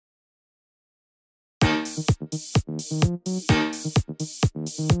Hey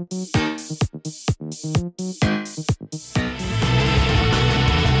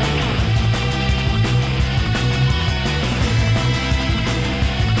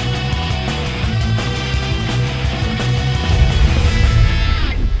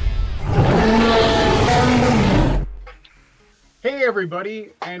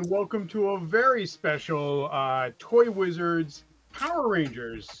everybody, and welcome to a very special Toy Wizards Power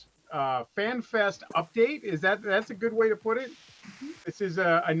Rangers Fan Fest update. That's a good way to put it? This is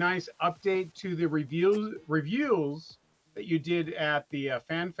a nice update to the reviews that you did at the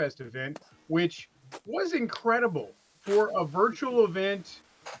Fan Fest event, which was incredible. For a virtual event,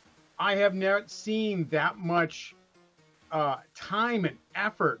 I have not seen that much time and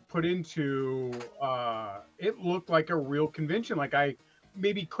effort put into it. Looked like a real convention. Like I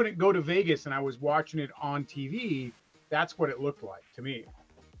maybe couldn't go to Vegas and I was watching it on TV. That's what it looked like to me.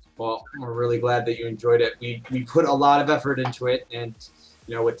 Well, we're really glad that you enjoyed it. We put a lot of effort into it, and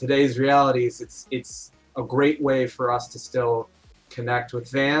you know, with today's realities, it's a great way for us to still connect with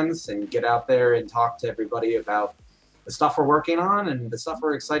fans and get out there and talk to everybody about the stuff we're working on and the stuff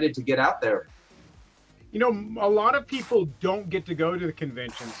we're excited to get out there. You know, a lot of people don't get to go to the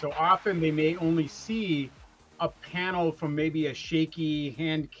convention, so often they may only see a panel from maybe a shaky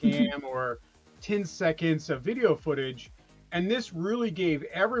hand cam or 10 seconds of video footage. And this really gave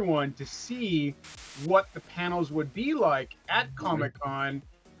everyone to see what the panels would be like at Comic-Con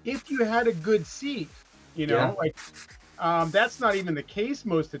if you had a good seat, you know, like that's not even the case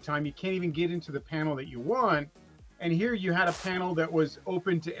most of the time. You can't even get into the panel that you want. And here you had a panel that was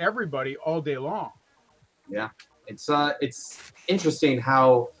open to everybody all day long. Yeah, it's interesting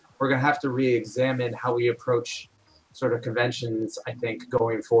how we're going to have to re-examine how we approach sort of conventions, I think,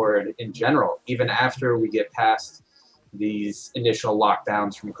 going forward in general, even after we get past these initial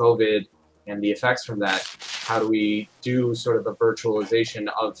lockdowns from COVID and the effects from that. How do we do sort of a virtualization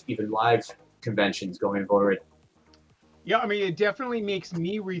of even live conventions going forward? Yeah, I mean, it definitely makes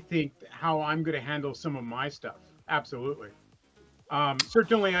me rethink how I'm going to handle some of my stuff. Absolutely.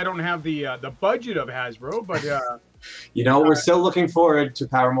 Certainly, I don't have the budget of Hasbro, but you know, we're still looking forward to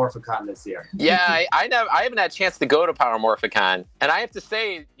Power Morphicon this year. Yeah, I haven't had a chance to go to Power Morphicon, and I have to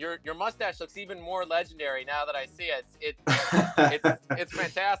say, your mustache looks even more legendary now that I see it. It's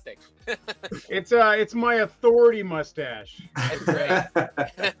fantastic. It's my authority mustache. That's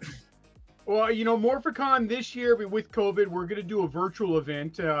great. Well, you know, Morphicon this year with COVID, we're going to do a virtual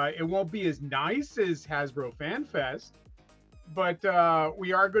event. It won't be as nice as Hasbro Fan Fest, but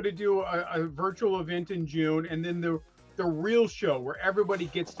we are going to do a virtual event in June, and then the real show where everybody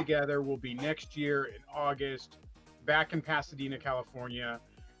gets together will be next year in August, back in Pasadena, California,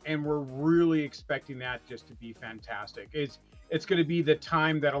 and we're really expecting that just to be fantastic. It's going to be the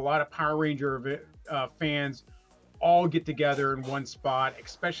time that a lot of Power Ranger fans all get together in one spot,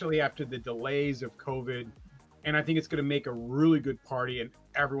 especially after the delays of COVID, and I think it's going to make a really good party, and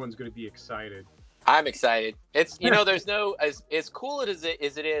everyone's going to be excited. I'm excited. It's, you know, there's no, as cool as it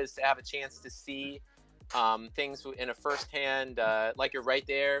is to have a chance to see things in a firsthand, like you're right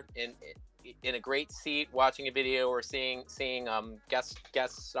there in a great seat watching a video or seeing guest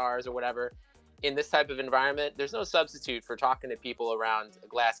stars or whatever in this type of environment. There's no substitute for talking to people around a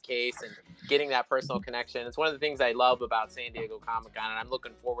glass case and getting that personal connection. It's one of the things I love about San Diego Comic-Con, and I'm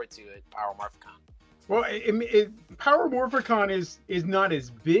looking forward to it, Power Morphicon. Well, Power Morphicon is not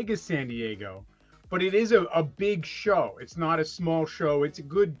as big as San Diego, but it is a big show. It's not a small show. It's a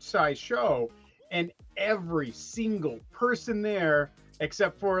good sized show. And every single person there,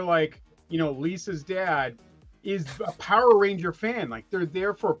 except for, like, you know, Lisa's dad, is a Power Ranger fan. Like, they're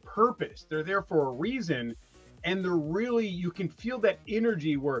there for a purpose. They're there for a reason. And they're really, you can feel that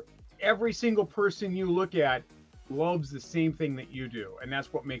energy where every single person you look at loves the same thing that you do. And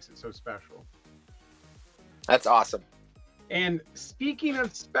that's what makes it so special. That's awesome. And speaking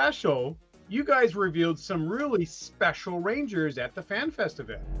of special, you guys revealed some really special Rangers at the Fan Fest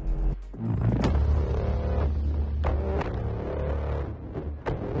event.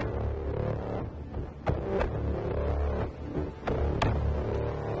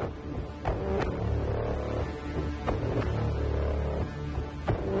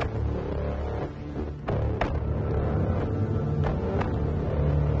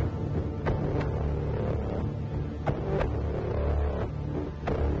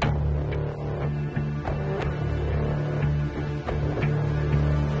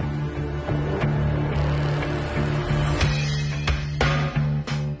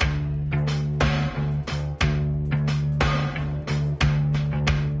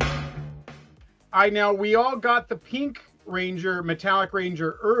 Now we all got the pink Ranger, Metallic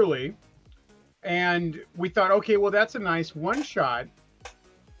Ranger early, And we thought, okay, well, that's a nice one shot.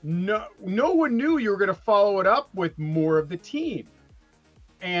 No one knew you were going to follow it up with more of the team.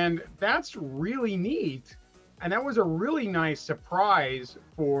 And that's really neat. And that was a really nice surprise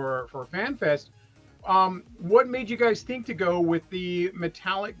for FanFest. What made you guys think to go with the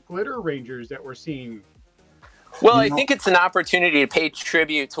metallic glitter Rangers that we're seeing? Well, I think it's an opportunity to pay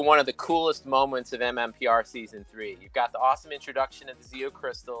tribute to one of the coolest moments of MMPR Season 3. You've got the awesome introduction of the Zeo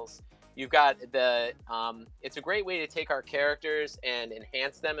Crystals. You've got the, it's a great way to take our characters and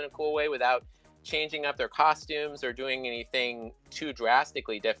enhance them in a cool way without changing up their costumes or doing anything too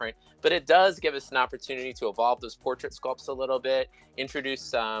drastically different. But it does give us an opportunity to evolve those portrait sculpts a little bit,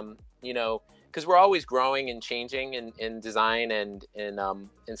 introduce, you know, because we're always growing and changing in design and in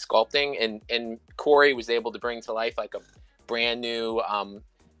sculpting. And Corey was able to bring to life like a brand new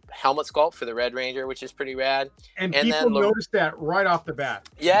helmet sculpt for the Red Ranger, which is pretty rad. And people noticed that right off the bat.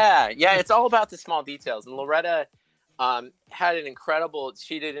 Yeah, it's all about the small details. And Loretta had an incredible,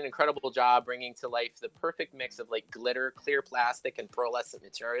 she did an incredible job bringing to life the perfect mix of like glitter, clear plastic, and pearlescent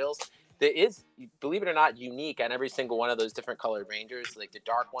materials that is, believe it or not, unique on every single one of those different colored Rangers. Like the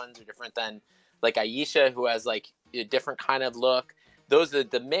dark ones are different than like Aisha, who has like a different kind of look. Those are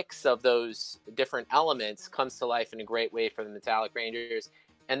the mix of those different elements comes to life in a great way for the metallic Rangers.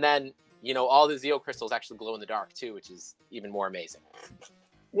 And then, you know, all the Zeo crystals actually glow in the dark too, which is even more amazing.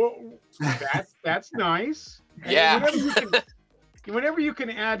 Well, that's nice. Yeah. Whenever you can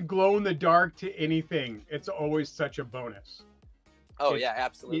add glow in the dark to anything, it's always such a bonus. Oh yeah,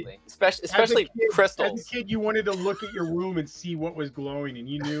 absolutely. Especially crystals. As a kid, you wanted to look at your room and see what was glowing, and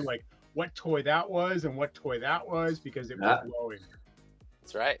you knew like what toy that was and what toy that was because it was glowing.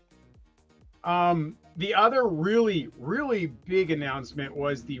 That's right. The other really, really big announcement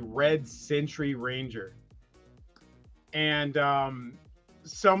was the Red Sentry Ranger. And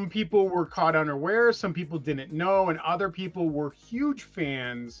some people were caught unaware, some people didn't know, and other people were huge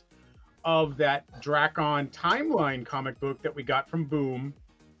fans of that Drakon Timeline comic book that we got from Boom.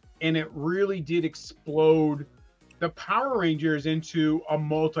 And it really did explode the Power Rangers into a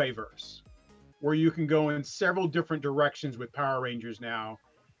multiverse where you can go in several different directions with Power Rangers now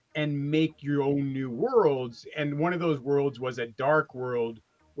and make your own new worlds. And one of those worlds was a dark world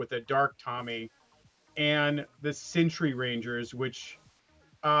with a dark Tommy and the Sentry Rangers, which,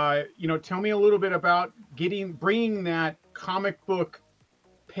 you know, tell me a little bit about bringing that comic book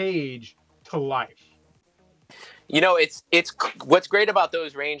page to life. You know, it's what's great about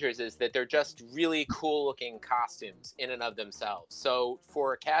those Rangers is that they're just really cool looking costumes in and of themselves. So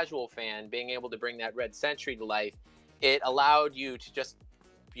for a casual fan, being able to bring that Red Sentry to life, it allowed you to just,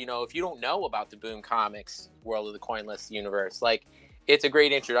 you know, if you don't know about the Boom Comics World of the Coinless universe, like it's a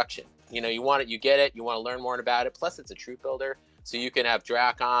great introduction. You know, you want it, you get it, you want to learn more about it. Plus it's a troop builder. So you can have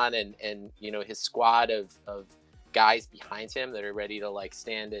Drakon and you know, his squad of guys behind him that are ready to like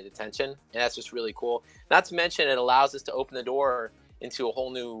stand at attention. And that's just really cool. Not to mention it allows us to open the door into a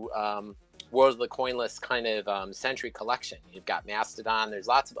whole new World of the Coinless kind of Sentry collection. You've got Mastodon. There's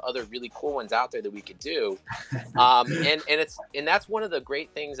lots of other really cool ones out there that we could do. And that's one of the great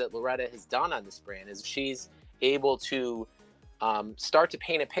things that Loretta has done on this brand is she's able to start to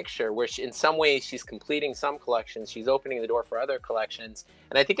paint a picture where in some ways she's completing some collections, she's opening the door for other collections.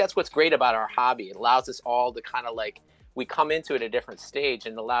 And I think that's what's great about our hobby. It allows us all to kind of like, we come into it at a different stage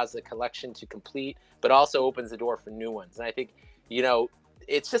and allows the collection to complete, but also opens the door for new ones. And I think, you know,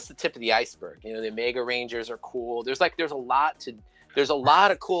 it's just the tip of the iceberg. You know, the Omega Rangers are cool. There's a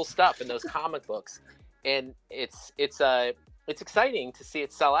lot of cool stuff in those comic books. And it's exciting to see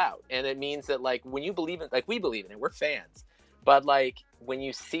it sell out. And it means that like, when you believe in, like we believe in it, we're fans. But like when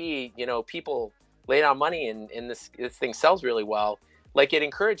you see, you know, people lay down money and this thing sells really well, like it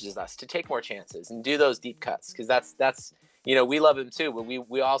encourages us to take more chances and do those deep cuts. Cause that's, you know, we love them too, but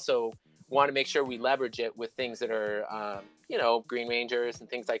we also want to make sure we leverage it with things that are, you know, Green Rangers and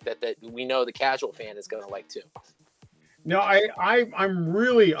things like that, that we know the casual fan is going to like too. No, I'm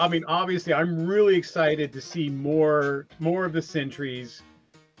really, I mean, obviously I'm really excited to see more of the Sentries.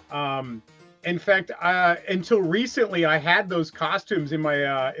 In fact, until recently, I had those costumes in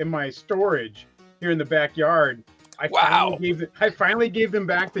my storage here in the backyard. I finally gave them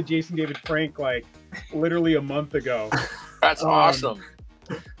back to Jason David Frank like literally a month ago. That's awesome.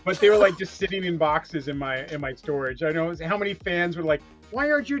 But they were like just sitting in boxes in my storage. I know how many fans were like,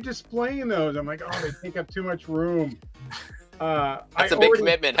 "Why aren't you displaying those?" I'm like, "Oh, they take up too much room." That's a big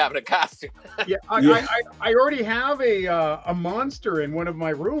commitment having a costume. Yeah, I already have a monster in one of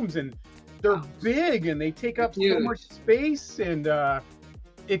my rooms and. They're big and they take up so much space. And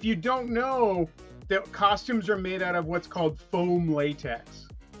if you don't know, the costumes are made out of what's called foam latex.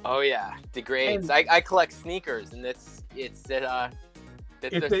 Oh yeah, degrades. And I collect sneakers, and it's it's a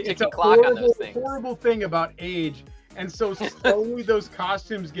clock on those things. horrible thing about age. And so slowly those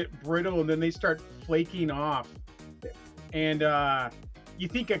costumes get brittle and then they start flaking off. And you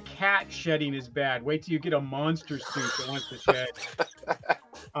think a cat shedding is bad. Wait till you get a monster suit that wants to shed.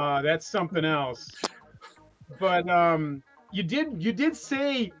 That's something else. But you did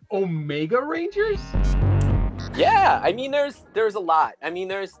say Omega Rangers? Yeah, I mean, there's a lot. I mean,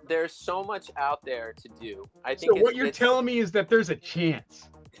 there's so much out there to do. I think. So what you're telling me is that there's a chance.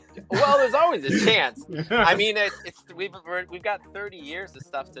 Well, there's always a chance. I mean, we've got 30 years of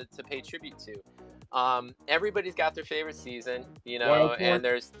stuff to pay tribute to. Everybody's got their favorite season, you know, and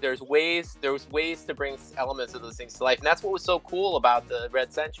there's ways to bring elements of those things to life, and that's what was so cool about the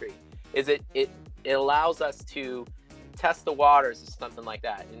Red Century, is it allows us to test the waters of something like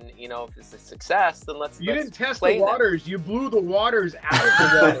that, and you know, if it's a success, then let's. You didn't test the waters. You blew the waters out of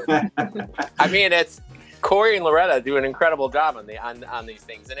the water. I mean, it's Corey and Loretta do an incredible job on these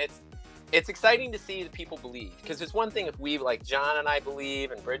things, and it's exciting to see the people believe, because there's one thing if we, like John and I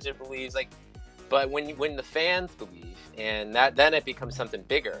believe and Bridget believes, like, but when the fans believe, and then it becomes something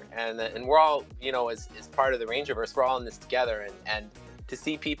bigger, and we're all, you know, as part of the Rangerverse, we're all in this together, and to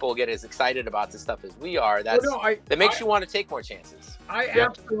see people get as excited about this stuff as we are, that makes you want to take more chances. I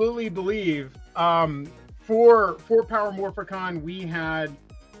absolutely believe. For Power Morphicon, we had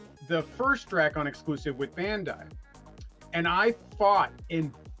the first Dracon exclusive with Bandai, and I fought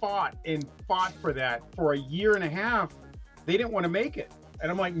for that for a year and a half. They didn't want to make it, and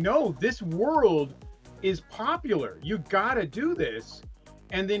I'm like, no, this world is popular. You gotta do this.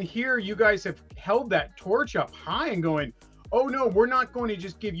 And then here you guys have held that torch up high and going, oh no, we're not going to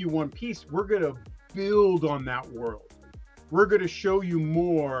just give you one piece. We're going to build on that world. We're going to show you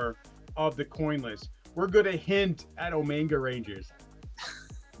more of the coin list. We're going to hint at Omega Rangers.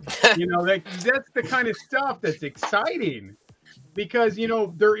 You know, that's the kind of stuff that's exciting, because, you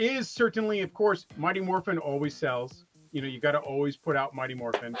know, there is certainly, of course, Mighty Morphin always sells. You know, you got to always put out Mighty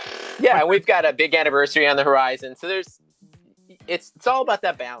Morphin. Yeah, and we've got a big anniversary on the horizon. So it's all about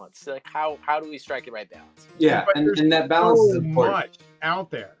that balance. Like, how do we strike the right balance? Yeah, and that balance is important. Much out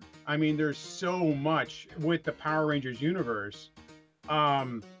there. I mean, there's so much with the Power Rangers universe.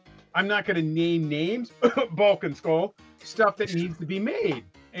 I'm not going to name names, Bulk and Skull, stuff that needs to be made,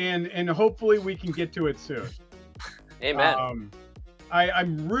 and hopefully we can get to it soon. Amen.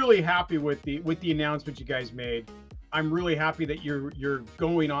 I'm really happy with the announcement you guys made. I'm really happy that you're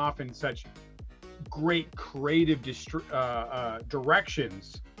going off in such great creative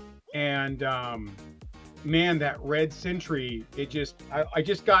directions, and man, that Red Century, I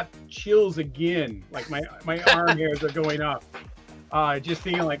just got chills again. Like my arm hairs are going up. Just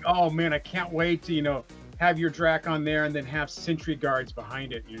thinking like, oh man, I can't wait to, you know, have your Dracon there and then have Sentry Guards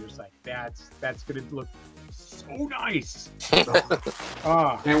behind it. And you're just like, that's gonna look so nice.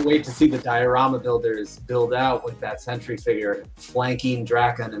 Can't wait to see the diorama builders build out with that Sentry figure flanking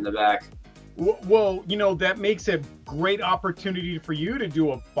Dracon in the back. Well, you know, that makes a great opportunity for you to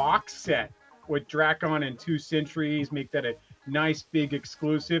do a box set with Dracon and 2 Sentries, make that a nice big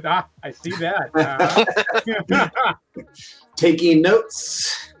exclusive. I see that. Taking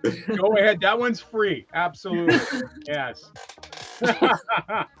notes. Go ahead. That one's free. Absolutely. Yes.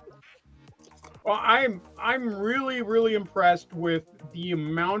 Well, I'm really, really impressed with the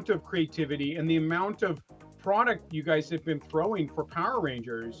amount of creativity and the amount of product you guys have been throwing for Power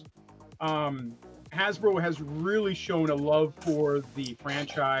Rangers. Hasbro has really shown a love for the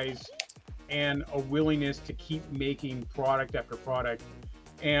franchise and a willingness to keep making product after product.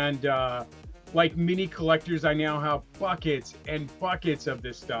 And like mini collectors, I now have buckets and buckets of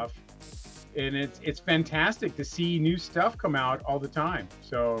this stuff. And it's fantastic to see new stuff come out all the time.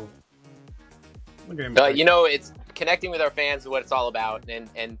 So look at him. You know, it's connecting with our fans is what it's all about.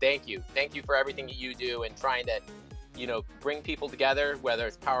 And thank you for everything that you do and trying to, you know, bring people together, whether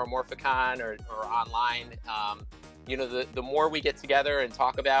it's Power Morphicon or online. You know, the more we get together and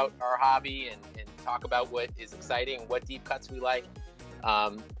talk about our hobby and talk about what is exciting, what deep cuts we like,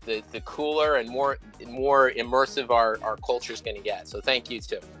 the cooler and more immersive our culture is going to get. So thank you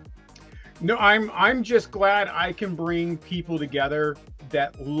too. No, I'm just glad I can bring people together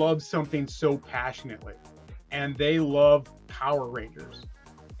that love something so passionately, and they love Power Rangers.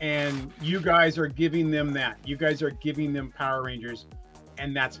 And you guys are giving them that. You guys are giving them Power Rangers,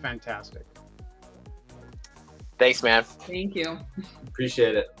 and that's fantastic. Thanks, man. Thank you.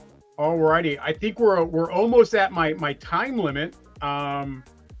 Appreciate it. Alrighty, I think we're almost at my time limit.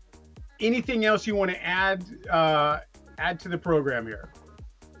 Anything else you want to add to the program here?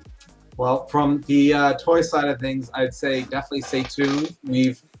 Well, from the toy side of things, I'd say definitely stay tuned.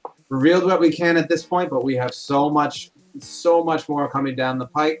 We've revealed what we can at this point, but we have so much more coming down the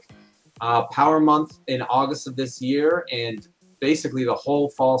pike. Power Month in August of this year, and basically the whole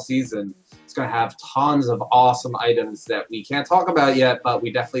fall season is going to have tons of awesome items that we can't talk about yet, but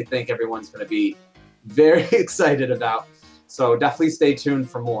we definitely think everyone's going to be very excited about. So definitely stay tuned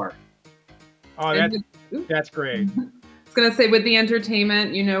for more. Oh, that's great. I was going to say, with the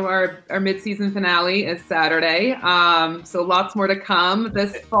entertainment, you know, our mid-season finale is Saturday. So lots more to come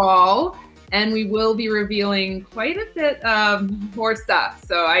this fall. And we will be revealing quite a bit more stuff.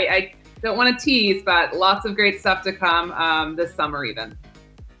 So I don't want to tease, but lots of great stuff to come this summer even.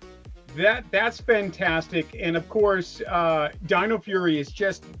 That's fantastic. And of course, Dino Fury is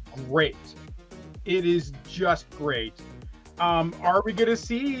just great. It is just great. Are we going to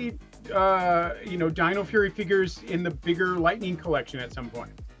see, you know, Dino Fury figures in the bigger Lightning collection at some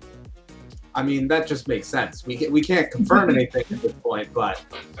point? I mean, that just makes sense. We can't confirm anything at this point, but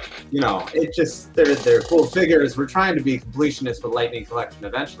you know, it just they're cool figures. We're trying to be completionists with Lightning Collection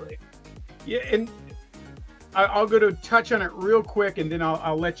eventually. Yeah, and I'll go to touch on it real quick, and then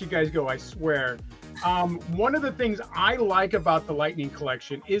I'll let you guys go. I swear. One of the things I like about the Lightning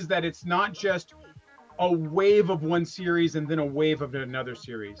Collection is that it's not just a wave of one series and then a wave of another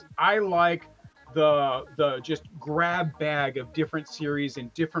series. I like the just grab bag of different series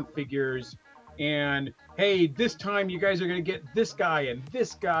and different figures, and hey, this time you guys are going to get this guy and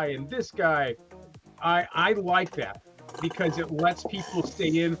this guy and this guy. I like that because it lets people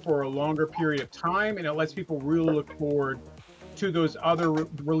stay in for a longer period of time, and it lets people really look forward to those other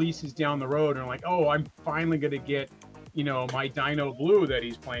releases down the road, and like, oh, I'm finally going to get, you know, my Dino Blue that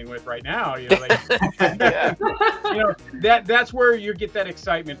he's playing with right now. You know, like, Yeah. you know, that's where you get that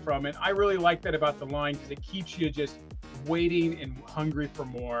excitement from. And I really like that about the line because it keeps you just waiting and hungry for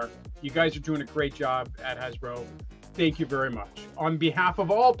more. You guys are doing a great job at Hasbro. Thank you very much. On behalf of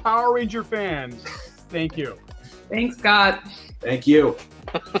all Power Ranger fans, thank you. Thanks, Scott. Thank you.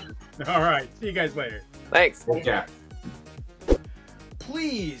 All right. See you guys later. Thanks. Okay.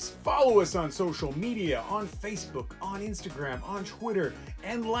 Please follow us on social media, on Facebook, on Instagram, on Twitter,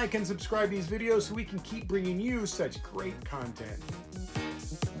 and like and subscribe to these videos so we can keep bringing you such great content.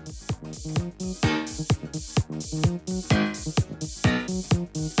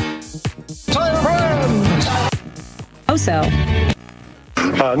 Also,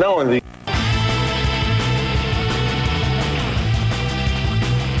 Not only the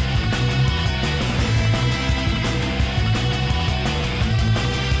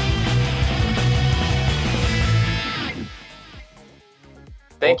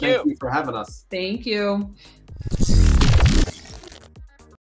Thank you. Thank you for having us. Thank you.